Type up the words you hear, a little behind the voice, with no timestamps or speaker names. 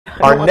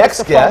Our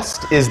next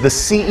guest is the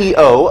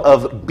CEO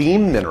of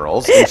Beam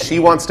Minerals, and she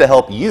wants to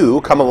help you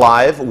come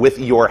alive with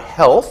your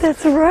health.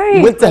 That's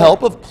right. With the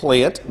help of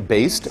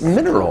plant-based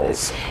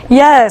minerals.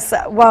 Yes.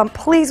 Well,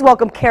 please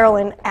welcome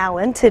Carolyn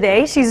Allen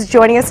today. She's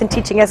joining us and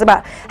teaching us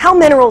about how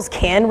minerals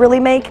can really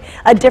make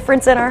a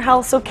difference in our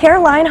health. So,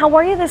 Caroline, how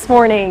are you this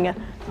morning?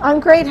 I'm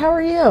great. How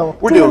are you?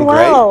 We're doing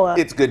well.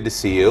 great. It's good to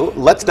see you.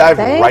 Let's dive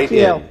right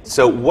in.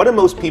 So what do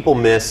most people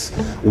miss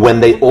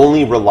when they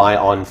only rely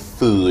on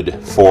food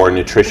for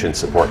nutrition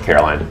support,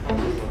 Caroline?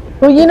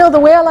 Well, you know, the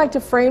way I like to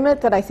frame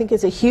it that I think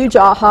is a huge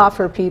aha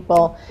for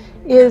people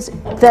is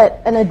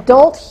that an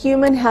adult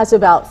human has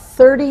about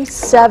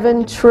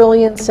 37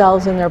 trillion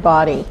cells in their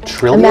body.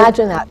 Trillion?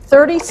 Imagine that.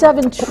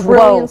 37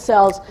 trillion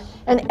cells.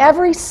 And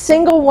every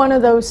single one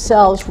of those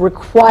cells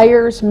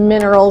requires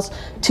minerals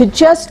to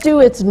just do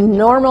its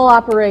normal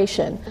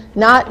operation.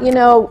 Not, you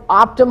know,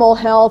 optimal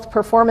health,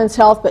 performance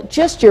health, but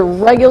just your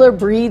regular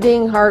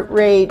breathing, heart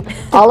rate,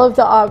 all of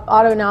the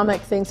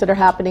autonomic things that are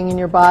happening in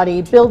your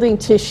body, building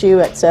tissue,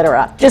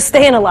 etc. Just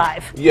staying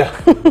alive. Yeah.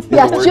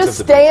 Yes, just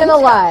staying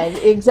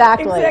alive,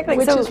 exactly.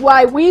 Which is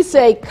why we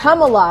say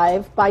come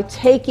alive by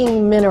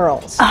taking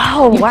minerals.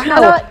 Oh, wow. You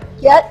cannot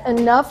get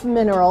enough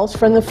minerals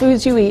from the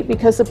foods you eat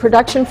because the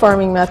production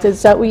farming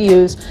methods that we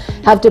use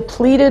have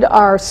depleted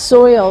our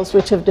soils,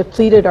 which have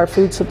depleted our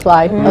food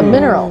supply of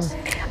minerals.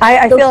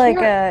 I feel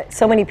like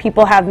so many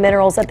people have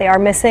minerals that they are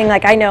missing.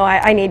 Like I know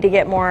I need to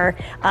get more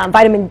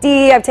vitamin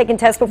D. I've taken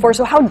tests before.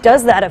 So how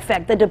does that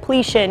affect the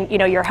depletion, you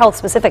know, your health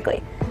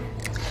specifically?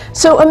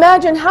 So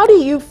imagine, how do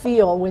you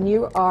feel when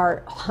you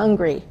are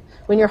hungry?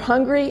 When you're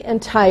hungry and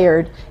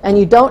tired and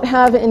you don't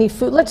have any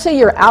food, let's say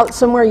you're out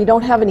somewhere, you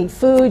don't have any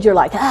food, you're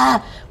like,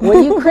 what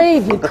do you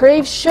crave? You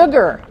crave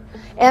sugar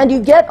and you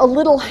get a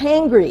little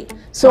hangry.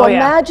 So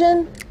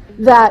imagine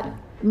that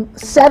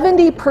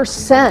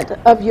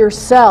 70% of your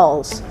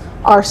cells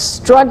are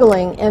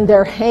struggling and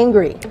they're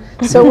hangry.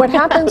 So what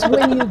happens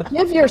when you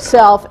give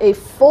yourself a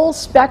full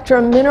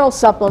spectrum mineral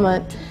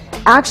supplement,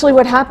 actually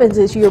what happens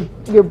is your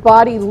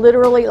body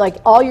literally, like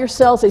all your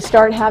cells, they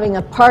start having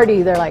a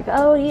party. They're like,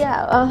 oh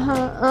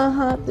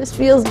yeah, this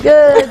feels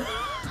good.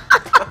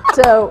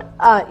 So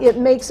it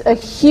makes a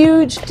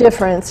huge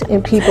difference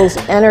in people's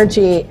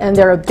energy and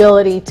their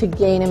ability to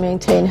gain and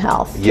maintain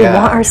health. We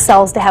want our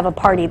cells to have a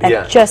party.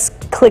 That just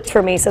clicked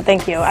for me, so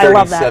thank you. I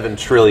love that. 37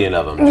 trillion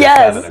of them.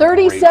 Yes,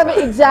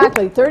 37,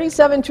 exactly.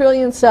 37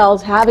 trillion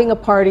cells having a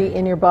party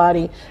in your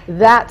body.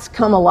 That's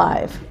come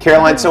alive.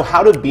 Caroline, so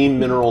how do Beam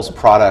Minerals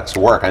products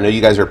work? I know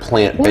you guys are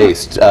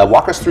plant-based.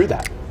 Walk us through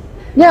that.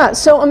 Yeah,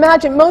 so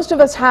imagine most of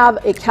us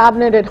have a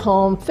cabinet at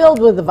home filled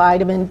with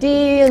vitamin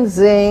D and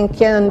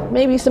zinc and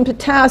maybe some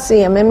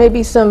potassium and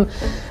maybe some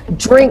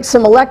drinks,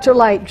 some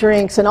electrolyte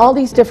drinks and all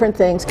these different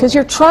things because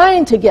you're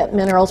trying to get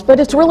minerals, but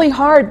it's really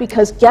hard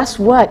because guess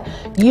what?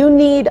 You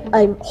need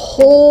a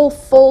whole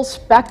full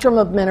spectrum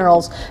of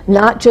minerals,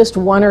 not just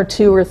one or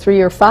two or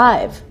three or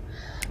five.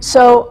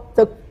 So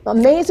the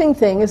amazing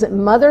thing is that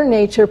Mother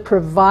Nature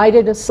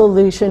provided a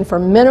solution for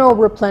mineral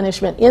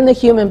replenishment in the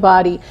human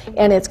body,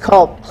 and it's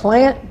called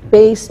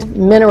plant-based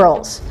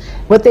minerals.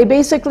 What they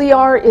basically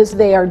are is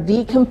they are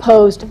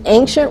decomposed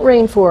ancient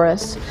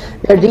rainforests.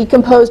 They're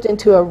decomposed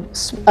into a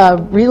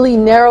really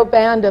narrow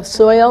band of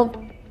soil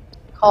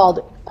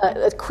called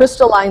a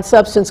crystalline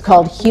substance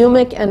called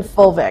humic and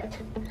fulvic.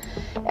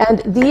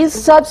 And these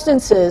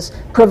substances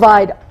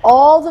provide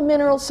all the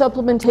mineral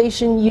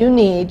supplementation you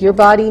need, your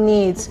body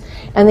needs,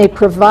 and they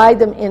provide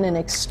them in an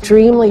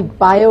extremely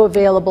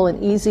bioavailable and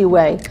easy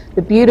way.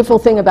 The beautiful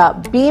thing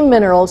about Beam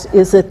Minerals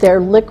is that they're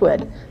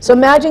liquid. So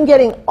imagine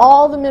getting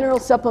all the mineral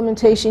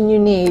supplementation you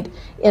need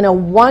in a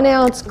 1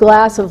 ounce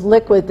glass of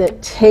liquid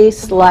that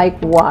tastes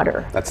like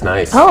water. That's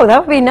nice. Oh,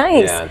 that would be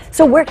nice. Yeah.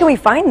 So where can we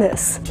find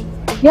this?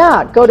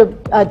 Yeah, go to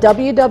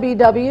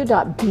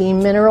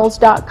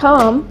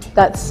www.beamminerals.com.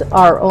 That's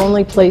our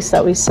only place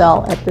that we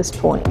sell at this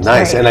point.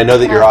 Nice, and I know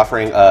that you're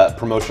offering a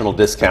promotional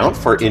discount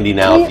for Indy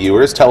Now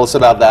viewers. Tell us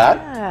about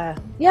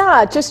that.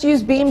 Yeah, just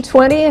use Beam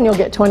 20 and you'll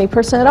get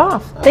 20%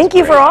 off. Thank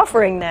you for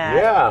offering that.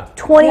 Yeah.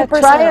 20%.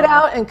 Try it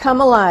out and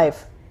come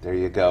alive. There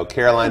you go.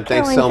 Caroline,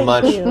 thanks Caroline, so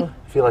much. you.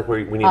 I feel like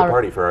we need a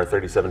party for our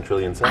 37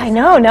 trillion cells. I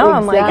know, now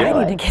I'm like, I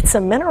Exactly. need to get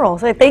some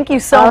minerals. Thank you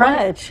so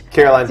much.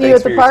 Caroline, See you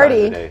thanks at the for your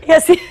party. time today. Yeah,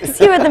 see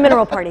you at the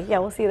mineral party. Yeah,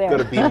 we'll see you there. Go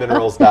to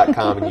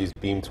beamminerals.com and use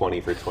Beam 20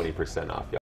 for 20% off.